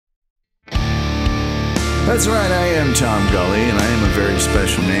That's right, I am Tom Gulley, and I am a very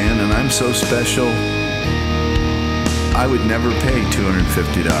special man, and I'm so special, I would never pay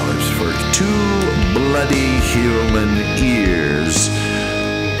 $250 for 2 bloody human ears.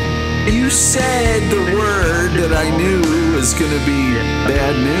 You said the word that I knew was gonna be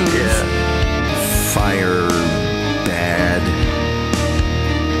bad news. Fire bad.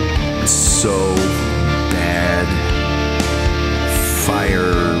 So bad.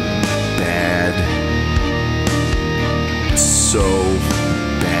 Fire bad. So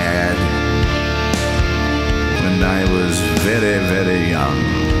bad. When I was very, very young.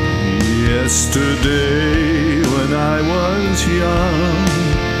 Yesterday when I was young,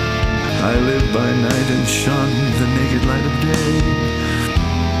 I lived by night and shunned the naked light of day.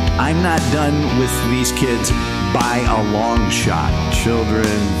 I'm not done with these kids by a long shot. Children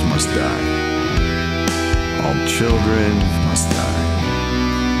must die. All children must die.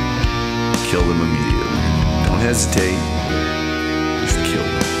 Kill them immediately. Don't hesitate. Just kill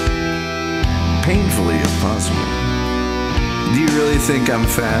them. Painfully if possible. Do you really think I'm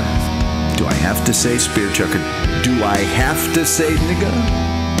fat? Do I have to say spear chucker? Do I have to say nigga?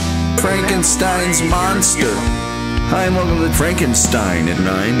 Frankenstein's monster. Hi, and welcome to Frankenstein at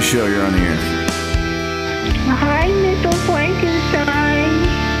 9. Show, you're on here. Hi, Mr. Frankenstein.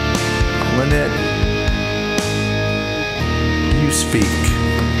 Lynette, you speak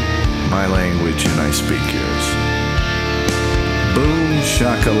my language and I speak yours. Boom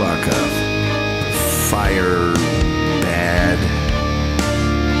shakalaka. Fire bad.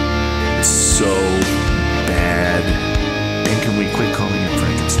 So bad. And can we quit calling it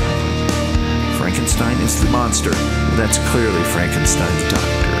Frankenstein? Frankenstein is the monster. That's clearly Frankenstein's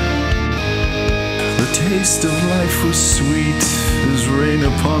doctor. The taste of life was sweet as rain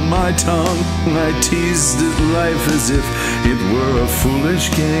upon my tongue. I teased at life as if it were a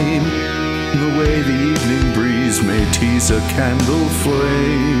foolish game, the way the evening breeze may tease a candle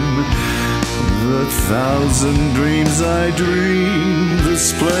flame. The 1,000 dreams I dreamed, the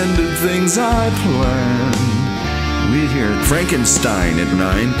splendid things I planned. We here at Frankenstein at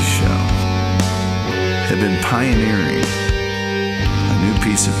 9 show have been pioneering a new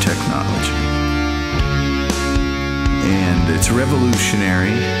piece of technology. And it's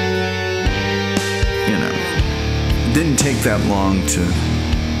revolutionary. You know, it didn't take that long to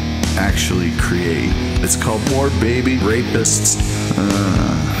actually create. It's called More Baby Rapists.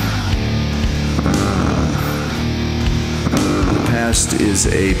 The past is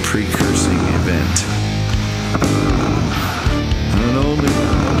a precursing event. And only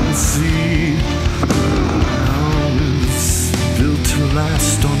one see how it's built to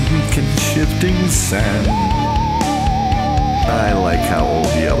last on weak and shifting sand. I like how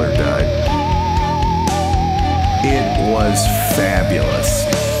Old Yeller died. It was fabulous.